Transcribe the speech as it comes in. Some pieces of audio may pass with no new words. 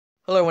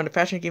Hello everyone, the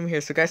Passionate Gamer here.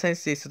 So guys, nice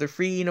to see. So the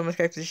free No Man's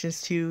Sky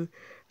Expeditions 2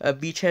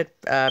 Beachhead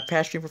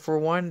patch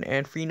 3.41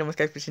 and free No Man's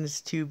Sky Expeditions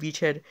 2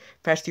 Beachhead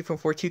patch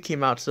 3.42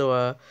 came out.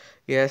 So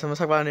yeah, so I'm gonna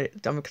talk about it.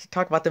 I'm gonna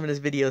talk about them in this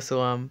video.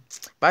 So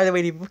by the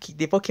way,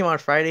 they both came out on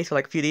Friday, so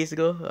like a few days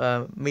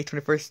ago, May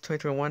 21st,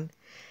 2021.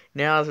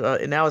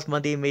 Now it's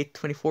Monday, May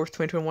 24th,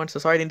 2021. So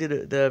sorry I didn't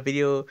do the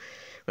video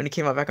when it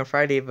came out back on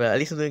Friday, but at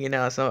least I'm doing it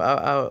now. So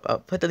I'll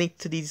put the link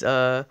to these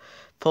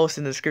posts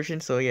in the description.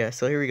 So yeah,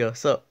 so here we go.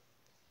 So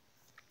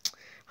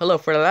hello.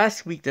 For the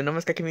last week, the No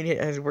Man's Sky community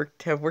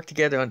have worked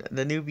together on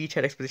the new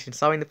Beachhead expedition,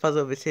 solving the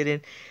puzzle of its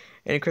hidden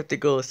and encrypted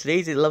goals. Today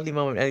is a lovely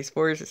moment as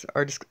explorers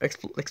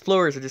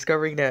are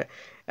discovering that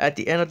at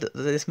the end of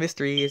this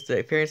mystery is the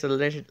appearance of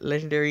the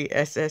legendary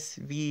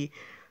SSV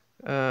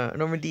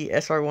Normandy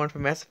SR1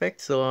 from Mass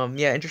Effect. So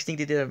yeah, interesting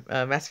they did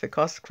a Mass Effect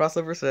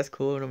crossover, so that's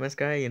cool. No Man's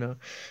Sky,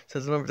 so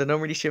the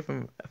Normandy ship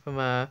from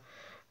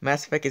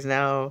Mass Effect is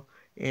now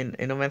in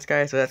No Man's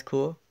Sky, so that's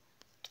cool.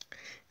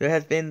 There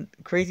has been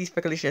crazy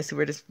speculation as to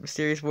where this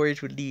mysterious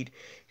voyage would lead.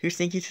 Huge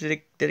thank you to the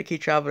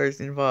dedicated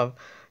travelers involved.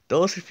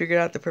 Those who figured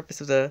out the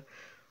purpose of the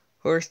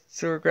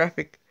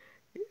horoscopographic,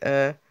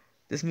 uh,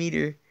 this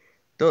meter,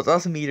 those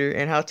also meter,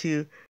 and how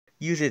to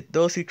use it.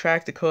 Those who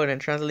tracked the code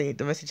and translate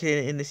the message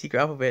hidden in the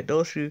secret alphabet.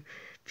 Those who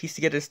pieced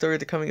together the story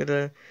of the coming of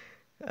the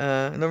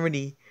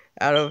Normandy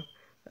out of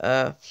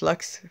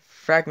flux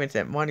fragments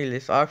and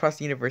monoliths all across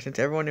the universe, and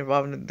to everyone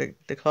involved in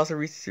the colossal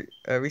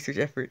research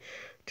effort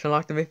to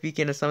unlock the myth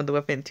beacon and summon the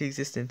weapon into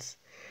existence.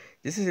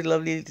 This is a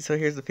lovely. So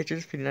here's the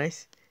pictures, pretty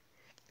nice.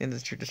 And the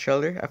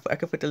trailer. I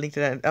could put the link to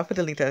that. I'll put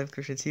the link to that in the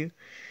description too.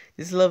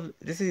 This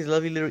is a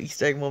lovely little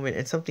Easter egg moment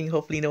and something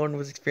hopefully no one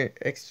was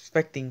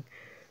expecting.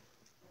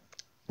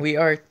 We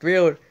are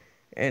thrilled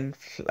and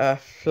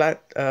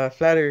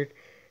flattered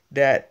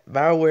that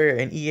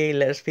BioWare and EA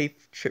let us pay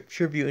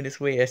tribute in this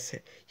way. As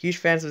huge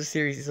fans of the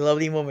series, it's a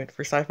lovely moment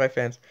for sci-fi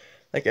fans.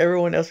 Like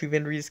everyone else, we've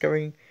been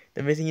rediscovering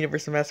the amazing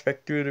universe of Mass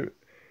Effect through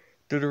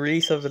the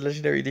release of the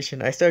Legendary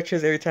Edition. I start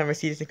chills every time I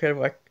see this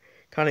incredible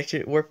iconic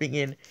shit warping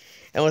in,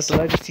 and was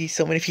delighted to see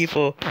so many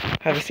people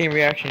have the same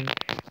reaction.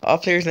 All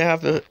players now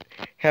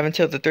have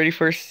until the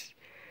 31st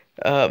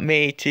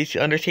May to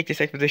undertake this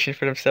expedition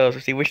for themselves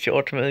if they wish to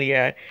ultimately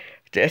add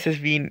the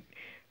SSV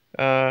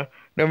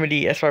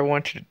Normandy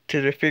SR1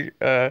 to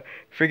the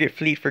frigate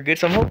fleet for good.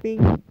 So I'm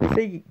hoping, they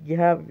say you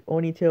have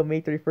only until May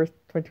 31st,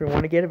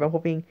 2021 to get it, but I'm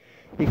hoping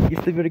you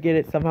still be able to get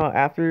it somehow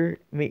after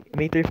May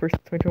 31st,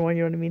 2021,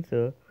 you know what I mean?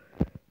 So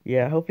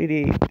yeah,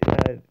 hopefully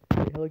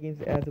Hello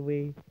Games adds a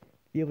way to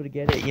be able to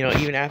get it,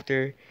 even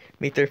after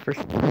May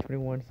 31st,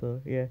 2021.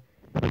 So yeah,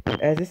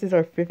 as this is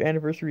our 5th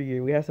anniversary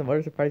year, we have some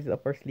other surprises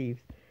up our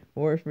sleeves.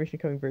 More information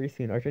coming very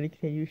soon. Our journey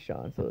continues,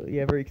 Sean. So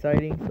yeah, very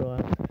exciting.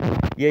 So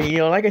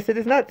yeah, like I said,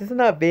 this is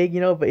not big,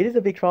 but it is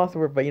a big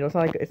crossover. But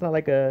it's not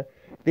like a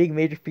big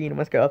major free No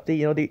Man's Sky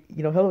update.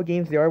 Hello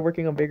Games, they are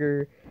working on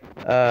bigger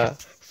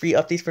free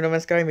updates for No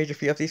Man's Sky, major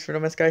free updates for No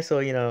Man's Sky. So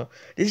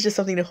this is just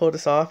something to hold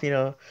us off. I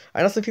know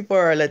some people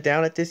are let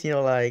down at this.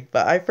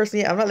 But I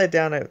personally, I'm not let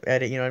down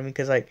at it. You know what I mean?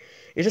 Because like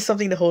it's just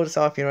something to hold us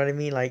off. You know what I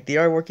mean? Like they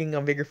are working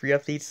on bigger free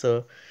updates.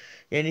 So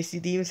yeah, and you see,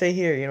 they even say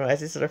here,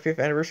 as this is our 5th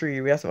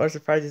anniversary, we have some other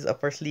surprises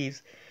up our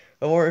sleeves.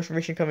 But more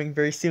information coming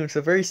very soon.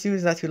 So very soon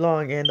is not too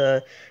long. And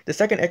the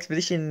second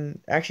expedition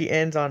actually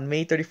ends on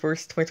May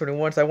 31st,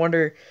 2021. So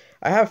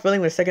I have a feeling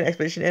when the second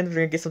expedition ends, we're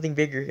going to get something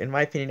bigger, in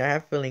my opinion. I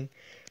have a feeling.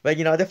 But,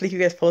 I'll definitely keep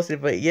you guys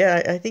posted. But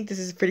yeah, I think this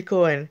is pretty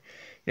cool. And,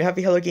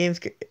 happy Hello Games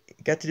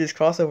got to do this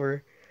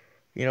crossover.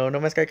 No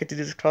Man's Sky got to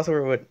do this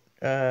crossover with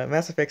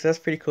Mass Effect. So that's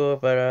pretty cool.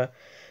 But,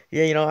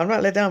 yeah, I'm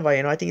not let down by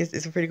it. I think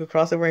it's a pretty cool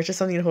crossover. It's just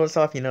something to hold us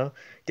off.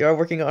 They are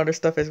working on other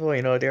stuff as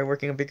well. They are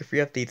working on bigger free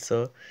updates.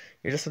 So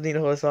it's just something to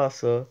hold us off.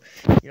 So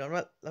I'm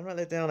not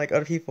let down like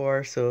other people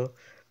are. So,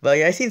 but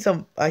yeah, I seen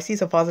some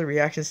positive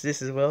reactions to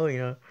this as well.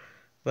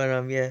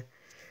 But yeah.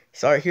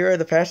 So here are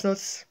the patch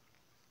notes.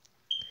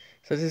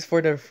 So this is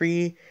for the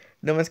free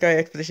No Man's Sky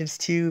Expeditions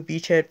 2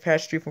 Beachhead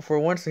patch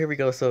 3.41. So here we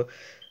go. So,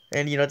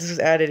 and this was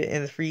added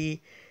in the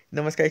free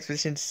No Man's Sky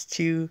Expeditions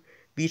 2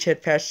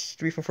 Beachhead patch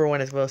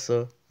 3.41 as well.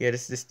 So yeah,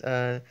 this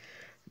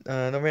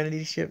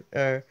Normandy ship,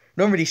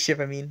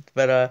 I mean.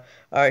 But all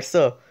right.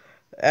 So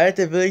added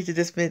the ability to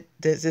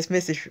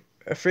dismiss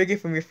a frigate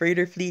from your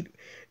freighter fleet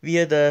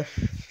via the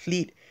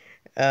fleet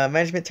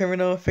management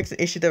terminal. Fix an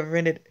issue that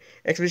prevented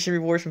expedition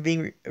rewards from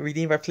being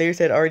redeemed by players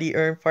that had already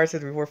earned parts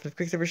of the reward from the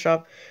Quicksilver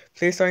shop.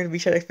 Players starting the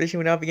Beachhead expedition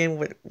will now begin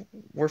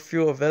with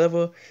fuel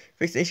available.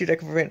 Fix an issue that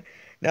can prevent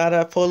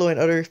Nada, Polo, and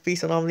other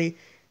space anomaly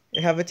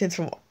inhabitants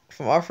from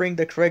offering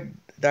the correct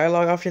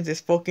dialogue options if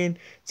spoken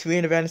to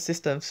in abandoned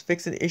systems.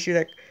 Fix an issue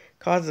that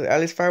causes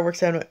Alice fireworks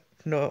to have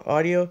no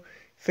audio.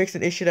 Fix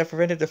an issue that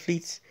prevented the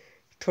fleet's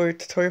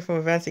tutorial from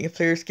advancing if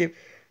players skip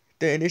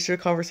the initial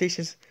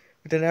conversations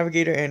with the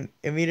navigator and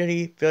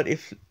immediately build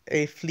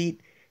a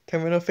fleet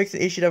terminal. Fix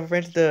an issue that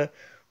prevented the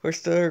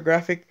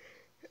horoscopographic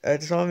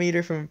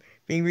dissolve from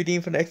being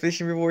redeemed from the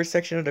expedition rewards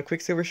section of the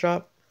Quicksilver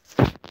shop.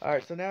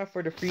 Alright, so now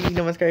for the free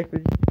No Man's Sky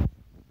expedition. So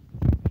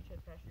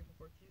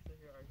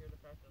here are the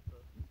patch notes. So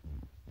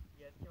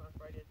yeah, it came out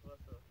Friday as well.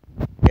 So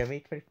yeah, May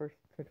 21st,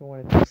 2021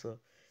 as well. So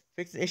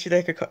fix an issue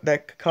that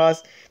could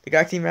cause the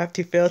Galaxy map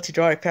to fail to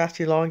draw a path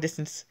to long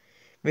distance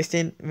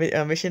mission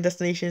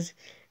destinations.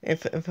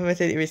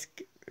 Implemented a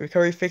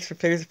recovery fix for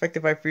players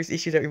affected by previous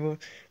issues that remove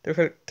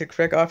the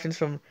correct options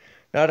from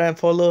Nada and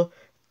Polo.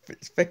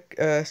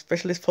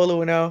 Specialist Polo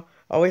will now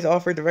always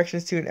offer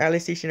directions to an ally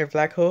station or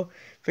black hole.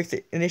 Fix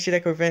an issue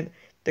that could prevent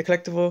the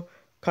collectible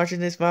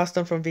consciousness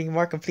milestone from being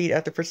marked complete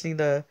after purchasing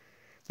the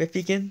Myth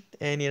Beacon.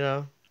 And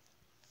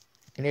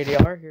and here they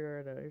are.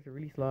 Here's the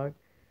release log.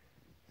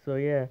 So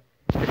yeah,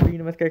 the Free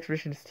Namaskar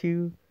Expeditions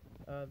 2,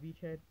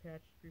 Beachhead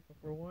patch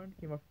 3441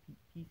 came off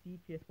PC,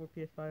 PS4,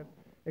 PS5,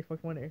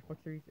 Xbox One, and Xbox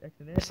Series X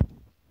and S.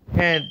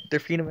 And the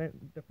Freedom of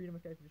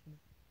Expeditions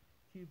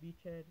 2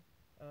 Beachhead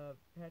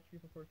patch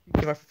 3442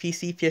 came off for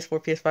PC,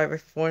 PS4,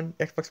 PS5,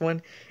 Xbox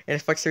One,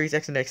 and Xbox Series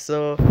X and X.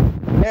 So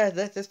yeah,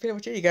 that's pretty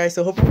much it, you guys.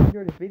 So hope you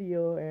enjoyed this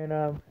video,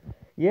 and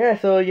yeah.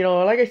 So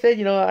like I said,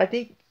 I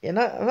think, and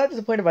I'm not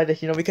disappointed by this,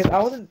 because I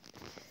wasn't,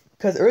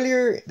 because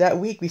earlier that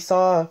week we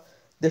saw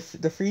the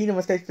Freedom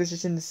of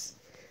Expeditions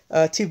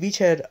 2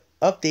 Beachhead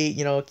update,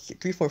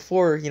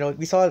 3.4.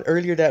 We saw it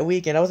earlier that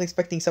week, and I was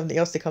expecting something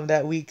else to come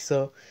that week.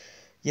 So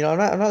I'm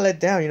not let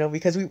down,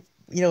 because we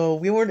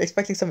weren't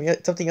expecting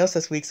something else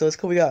this week, so it's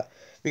cool we got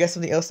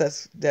something else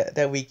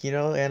that week,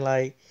 and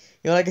like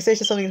I said, it's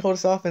just something to hold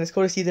us off, and it's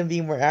cool to see them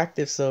being more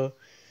active. So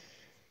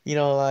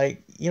I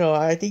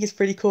think it's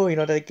pretty cool,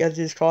 that they got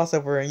this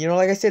crossover, and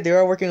like I said, they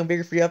are working on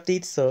bigger free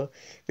updates, so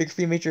bigger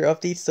free major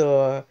updates.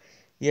 So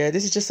yeah,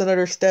 this is just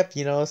another step, so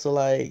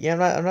yeah,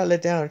 I'm not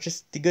let down. It's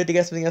just good to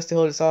get something else to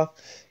hold us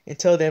off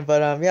until then.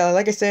 But yeah,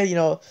 like I said,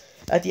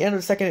 at the end of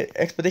the second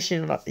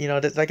expedition, like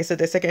I said,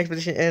 the second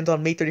expedition ends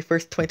on May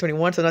 31st,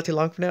 2021, so not too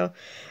long from now.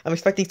 I'm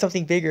expecting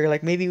something bigger,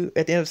 like maybe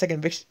at the end of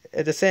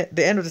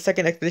the end of the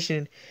second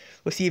expedition,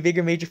 we'll see a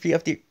bigger major free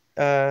update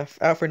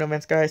out for No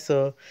Man's Sky.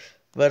 So,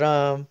 but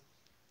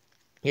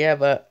yeah,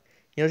 but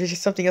there's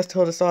just something else to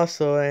hold us off.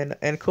 So,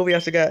 and Kobe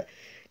also got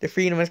the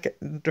Freedom of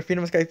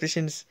Sky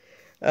expeditions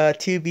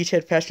 2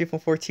 Beachhead patch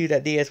 3.42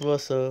 that day as well.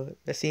 So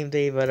the same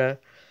day, but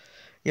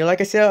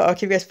like I said, I'll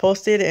keep you guys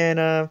posted.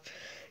 And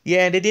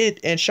yeah, and they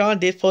did, and Sean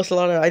did post a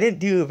lot of. I didn't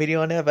do a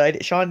video on that,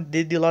 but Sean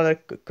did do a lot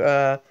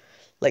of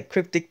like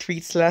cryptic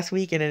tweets last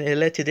week, and then it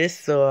led to this.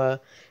 So,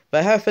 but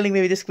I have a feeling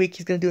maybe this week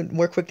he's gonna do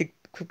more cryptic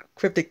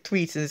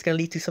tweets, and it's gonna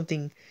lead to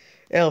something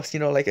else.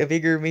 Like a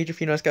bigger major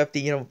Phoenix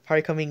update.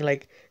 Probably coming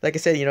like I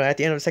said, at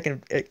the end of the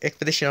second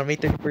expedition on May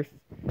 31st,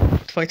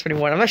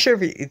 2021. I'm not sure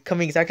if it's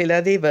coming exactly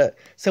that day, but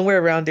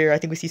somewhere around there, I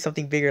think we see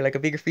something bigger, like a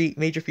bigger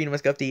major Freedom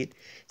update,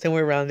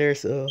 somewhere around there.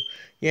 So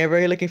yeah,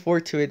 very looking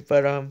forward to it.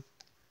 But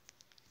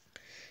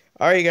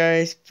alright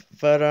guys,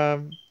 but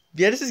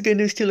yeah, this is good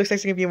news too. Looks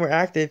like they're gonna be more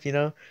active,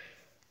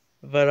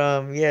 But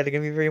yeah, they're gonna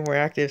be very more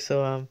active.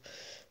 So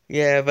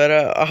yeah, but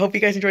I hope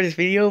you guys enjoyed this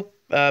video.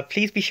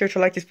 Please be sure to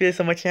like this video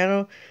on my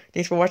channel.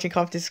 Thanks for watching,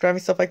 comment,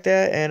 subscribing, stuff like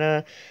that.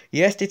 And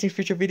yeah, stay tuned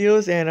for future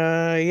videos. And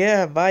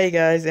yeah, bye you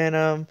guys.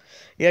 And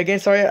yeah, again,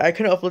 sorry I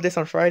couldn't upload this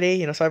on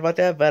Friday. Sorry about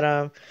that. But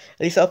at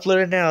least I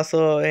uploaded it now.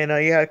 So and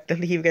yeah,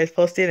 definitely keep you guys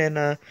posted.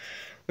 And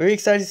very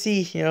excited to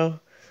see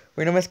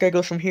where No Man's Sky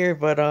goes from here.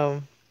 But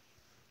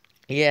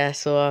yeah,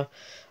 so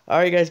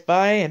alright guys,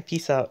 bye and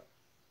peace out.